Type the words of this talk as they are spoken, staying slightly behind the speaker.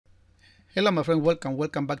Hello my friend,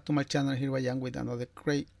 welcome back to my channel. Here I am with another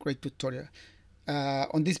great tutorial.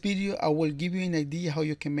 On this video I will give you an idea how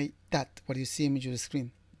you can make that what you see on your screen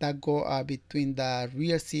that go between the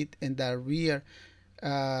rear seat and the rear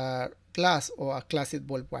glass or a classic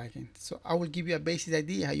Volkswagen. So I will give you a basic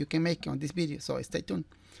idea how you can make it on this video, so stay tuned.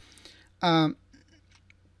 That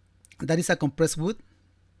is a compressed wood.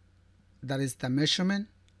 That is the measurement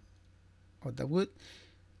of the wood.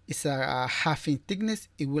 It's a half-inch thickness.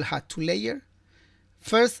 It will have 2 layers.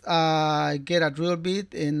 First, I get a drill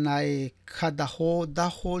bit and I cut the hole. That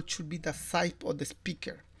hole should be the size of the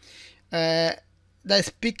speaker. The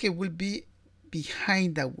speaker will be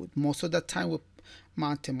behind the wood. Most of the time we'll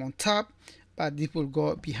mount them on top, but this will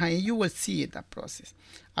go behind. You will see it, that process.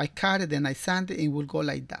 I cut it and I sand it, and it will go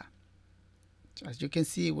like that. So as you can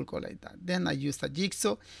see, it will go like that. Then I use a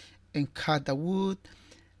jigsaw and cut the wood,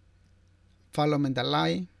 follow me the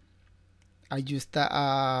line. I use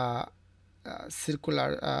the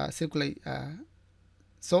circular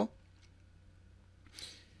saw.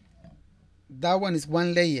 That one is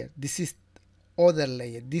one layer. This is other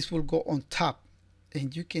layer. This will go on top,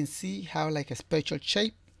 and you can see how like a special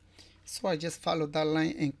shape. So I just follow that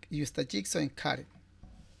line and use the jigsaw and cut it.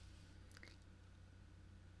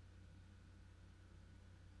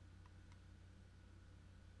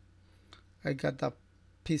 I got that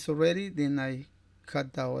piece already. Then I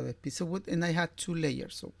cut the other piece of wood, and I had 2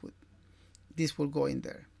 layers of wood. This will go in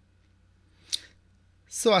there.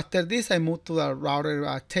 So after this, I move to the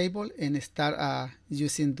router table and start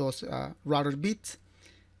using those router bits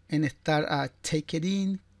and start take it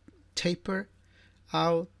in, taper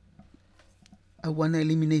out. I want to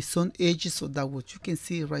eliminate some edges so that what you can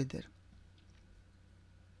see right there.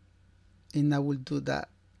 And I will do that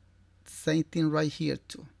same thing right here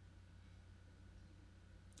too.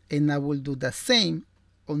 And I will do the same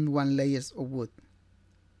on 1 layer of wood.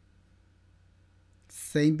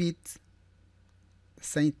 Same bit,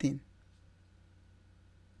 same thing.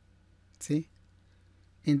 See?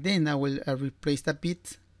 And then I will replace the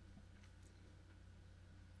bit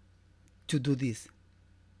to do this.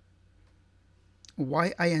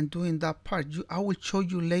 Why I am doing that part, I will show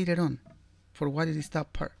you later on for what it is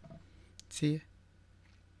that part. See?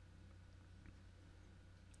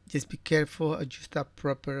 Just be careful, use the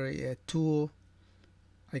proper tool.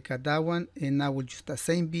 I got that one, and I will use the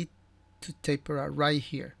same bit to taper out right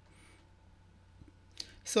here.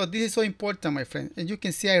 So this is so important, my friend. And you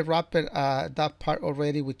can see I wrapped that part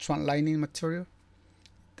already with trunk lining material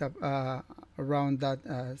around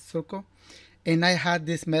that circle. And I had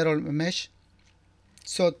this metal mesh.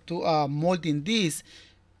 So to molding this,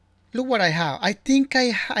 look what I have. I think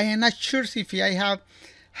I am not sure if I have,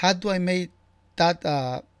 how do I make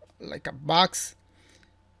that like a box.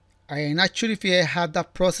 I am not sure if I have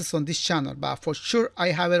that process on this channel, but for sure I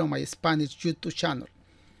have it on my Spanish YouTube channel.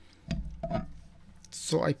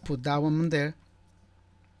 So I put that one on there.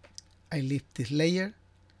 I lift this layer,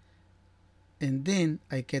 and then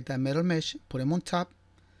I get that metal mesh, put them on top.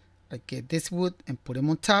 I get this wood and put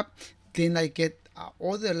them on top. Then I get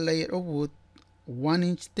another layer of wood, 1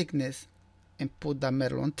 inch thickness, and put the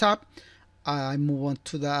metal on top. I move on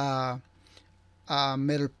to the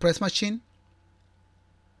metal press machine,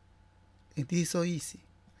 and this is so easy.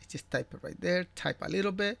 I just type it right there, type a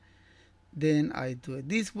little bit, then I do it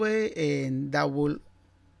this way, and that will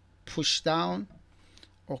push down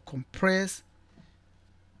or compress.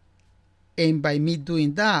 And by me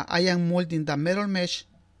doing that, I am molding the metal mesh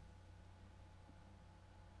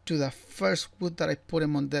to the first wood that I put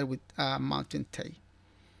them on there with mounting tape.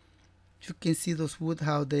 You can see those wood,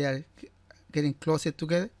 how they are getting closer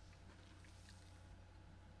together.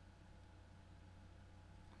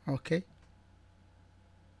 Okay,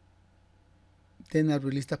 then I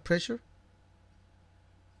release the pressure,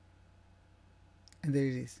 and there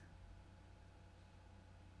it is.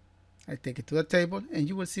 I take it to the table, and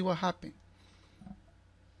you will see what happened.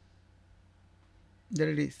 There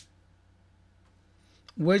it is.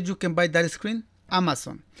 Where you can buy that screen?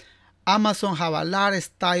 Amazon. Amazon have a lot of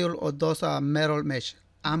style of those metal mesh.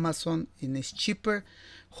 Amazon, and it's cheaper.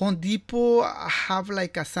 Home Depot have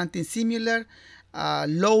like a something similar.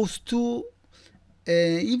 Lowe's too,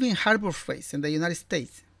 even Harbor Freight in the United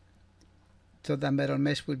States. So the metal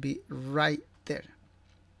mesh will be right there.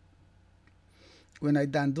 When I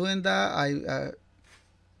done doing that,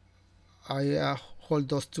 I hold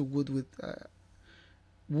those 2 wood with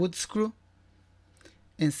wood screw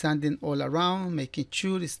and sanding all around, making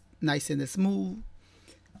sure it's nice and smooth.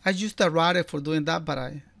 I use the router for doing that,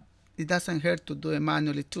 but it doesn't hurt to do it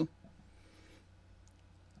manually too.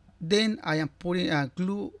 Then I am putting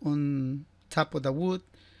glue on top of the wood.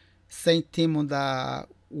 Same thing on the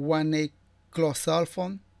 1/8 closed cell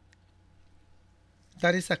phone.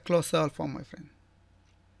 That is a closed cell phone, my friend.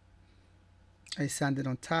 I sand it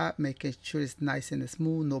on top, making sure it's nice and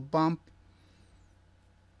smooth, no bump.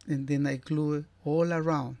 And then I glue it all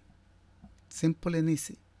around. Simple and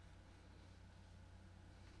easy.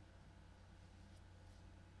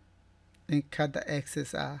 And cut the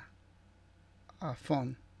excess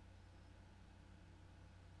phone.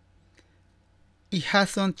 It has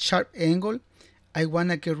some sharp angle. I want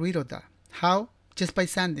to get rid of that. How? Just by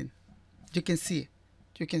sanding. You can see it.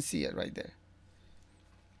 You can see it right there.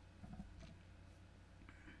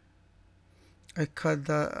 I cut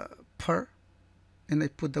the part and I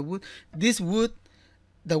put the wood. This wood,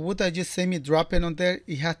 the wood I just semi-dropping on there,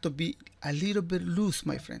 it has to be a little bit loose,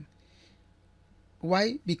 my friend.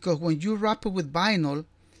 Why? Because when you wrap it with vinyl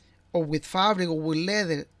or with fabric or with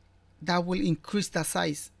leather, that will increase the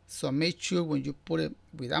size. So make sure when you put it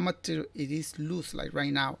with that material, it is loose, like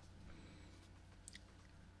right now.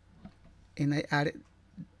 And I added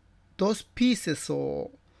those pieces or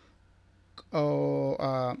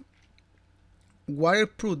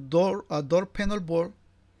waterproof door panel board.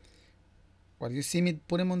 What you see me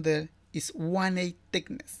put them on there is 1/8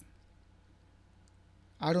 thickness.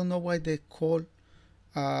 I don't know why they call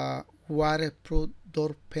waterproof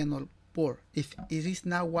door panel board if it is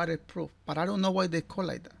not waterproof, but I don't know why they call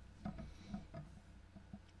like that.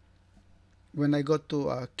 When I go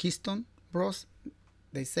to Keystone Bros,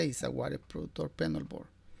 they say it's a waterproof door panel board.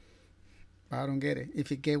 I don't get it.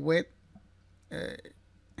 If it get wet,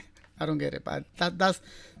 I don't get it. But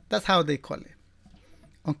that's how they call it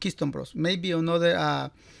on Keystone Bros. Maybe another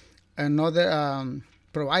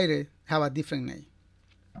provider have a different name.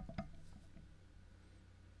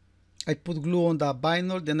 I put glue on the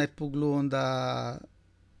vinyl, then I put glue on the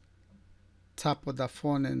top of the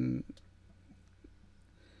phone and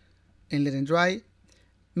let it dry.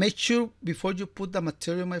 Make sure before you put the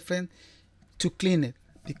material, my friend, to clean it,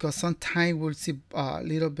 because sometimes we'll see a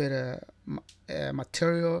little bit of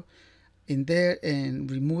material in there, and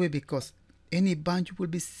remove it, because any bump you will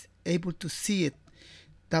be able to see it,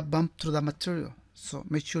 that bump through the material. So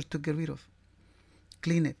make sure to get rid of,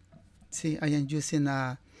 clean it. See, I am using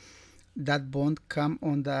that bond come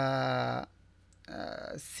on the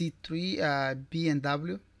C3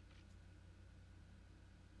 B&W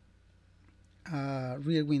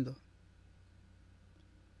rear window.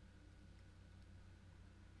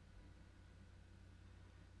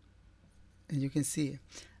 And you can see it.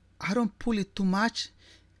 I don't pull it too much,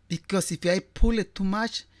 because if I pull it too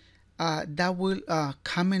much, that will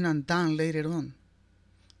come in and down later on.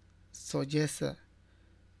 So just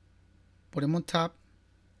put them on top.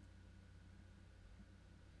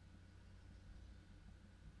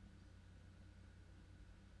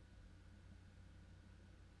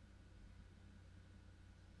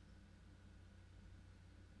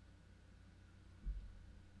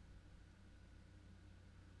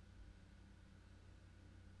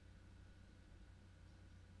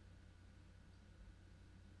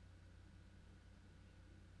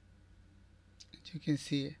 You can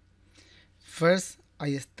see it. First,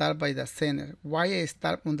 I start by the center. Why I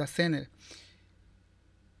start on the center?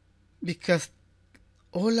 Because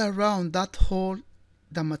all around that hole,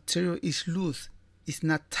 the material is loose. It's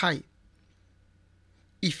not tight.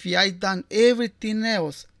 If I done everything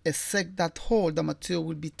else except that hole, the material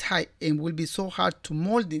will be tight and will be so hard to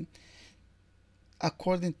mold it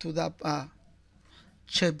according to that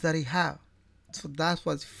shape that I have. So that's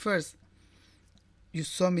what first you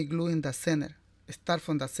saw me glue in the center. Start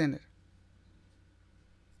from the center.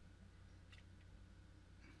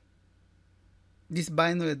 This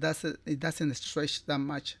vinyl, it doesn't stretch that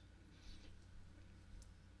much.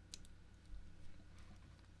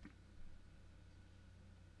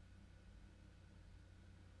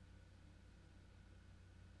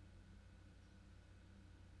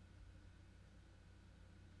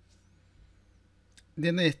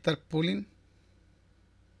 Then I start pulling.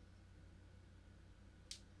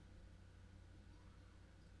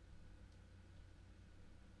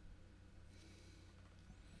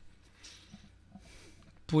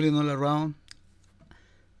 Pulling all around.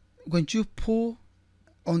 When you pull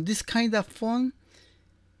on this kind of phone,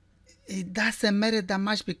 it doesn't matter that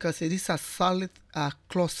much because it is a solid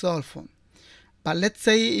closed cell phone. But let's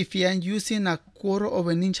say if you are using a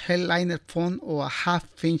 1/4 inch headliner phone or a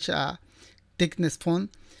 1/2 inch thickness phone,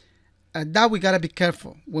 that we gotta be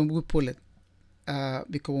careful when we pull it,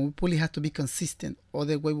 because when we pull it has to be consistent,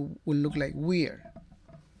 otherwise we will look like weird.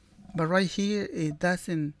 But right here it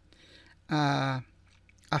doesn't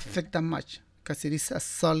affect that much because it is a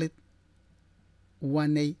solid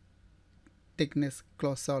 1/8 thickness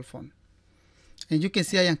closed cell phone. And you can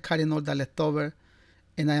see I am cutting all the leftover,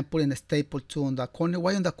 and I am putting a staple too on the corner.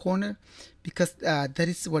 Why on the corner? Because that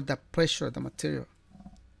is where the pressure of the material.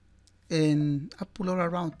 And I pull all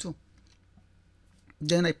around too.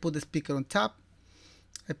 Then I put the speaker on top.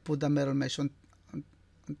 I put the metal mesh on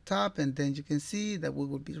top, and then you can see that wood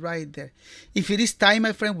will be right there. If it is tight,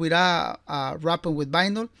 my friend, without wrapping with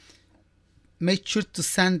vinyl, make sure to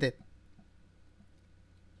sand it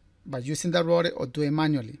by using the roller or do it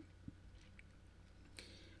manually.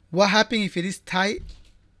 What happens if it is tight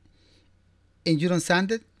and you don't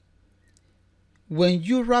sand it? When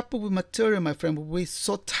you wrap it with material, my friend, it will be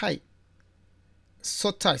so tight.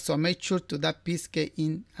 So tight. So make sure to that piece get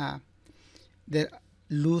in there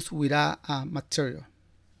loose without material.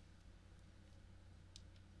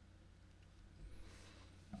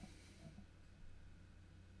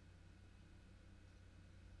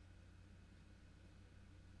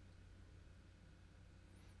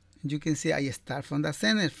 You can see I start from the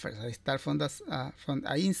center first. I start from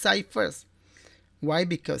the inside first. Why?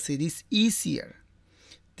 Because it is easier.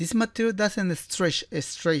 This material doesn't stretch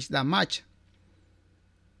that much.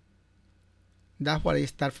 That's why I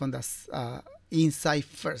start from the inside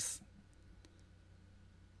first.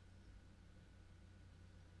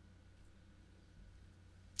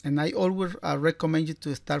 And I always recommend you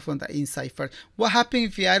to start from the inside first. What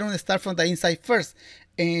happens if I don't start from the inside first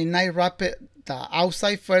and I wrap it the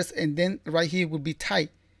outside first, and then right here will be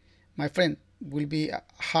tight? My friend, will be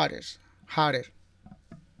harder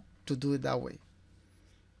to do it that way.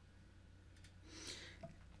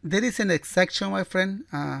 There is an exception, my friend,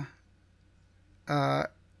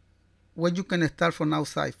 when you can start from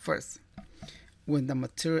outside first, when the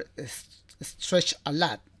material is stretched a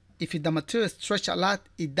lot. If the material is stretched a lot,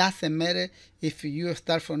 it doesn't matter if you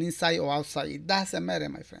start from inside or outside. It doesn't matter,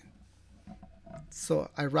 my friend. So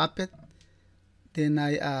I wrap it, then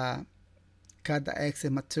I cut the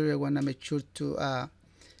excess material. When I make sure to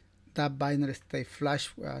that vinyl stay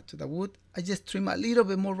flush to the wood, I just trim a little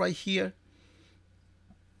bit more right here,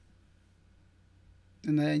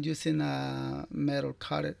 and I'm using a metal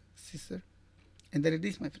cutter scissor, and there it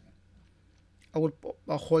is, my friend. I will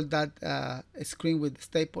hold that screen with the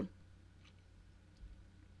staple.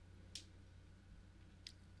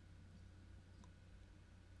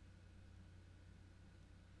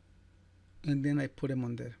 And then I put them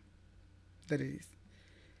on there. There it is.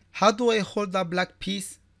 How do I hold that black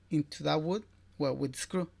piece into that wood? Well, with the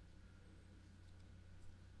screw.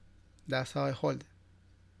 That's how I hold it.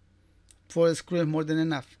 4 screws is more than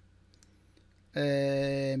enough.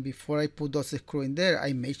 And before I put those screws in there,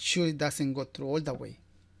 I make sure it doesn't go through all the way.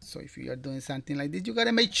 So if you are doing something like this, you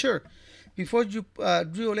gotta make sure before you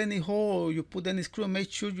drill any hole, you put any screw,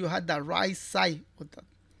 make sure you have the right side of that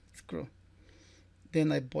screw.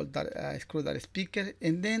 Then I bolt that screw that speaker,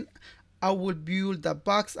 and then I will build the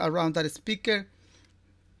box around that speaker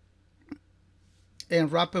and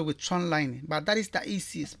wrap it with trunk lining. But that is the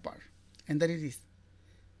easiest part, and that it is.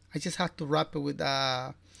 I just have to wrap it with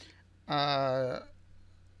a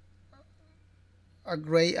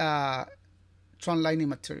gray trunk lining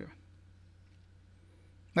material.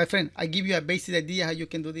 My friend, I give you a basic idea how you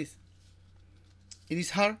can do this. It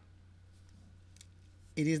is hard.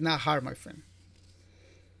 It is not hard, my friend.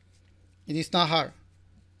 It is not hard.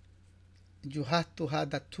 You have to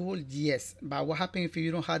have the tool, yes. But what happens if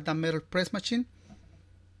you don't have that metal press machine?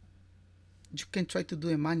 You can try to do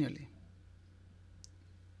it manually.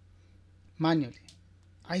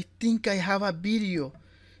 I think I have a video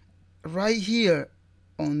right here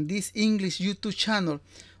on this English YouTube channel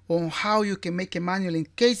on how you can make it manually in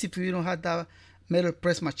case if you don't have the metal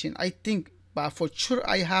press machine. I think, but for sure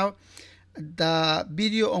I have the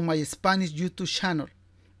video on my Spanish YouTube channel.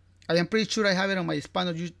 I am pretty sure I have it on my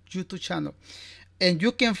Spanish YouTube channel. And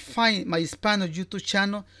you can find my Spanish YouTube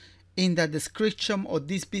channel in the description of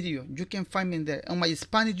this video. You can find me in there. On my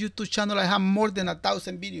Spanish YouTube channel, I have more than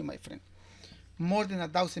 1,000 videos, my friend. More than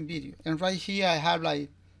 1,000 videos. And right here, I have like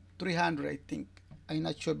 300, I think. I'm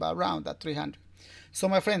not sure, but around that 300. So,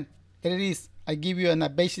 my friend, there it is. I give you a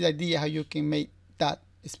basic idea how you can make that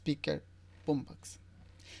speaker boombox.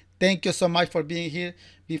 Thank you so much for being here.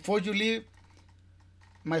 Before you leave,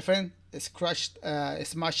 my friend,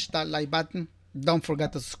 smash that like button. Don't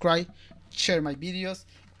forget to subscribe, share my videos.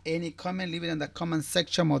 Any comment, leave it in the comment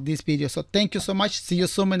section of this video. So thank you so much. See you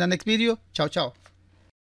soon in the next video. Ciao, ciao.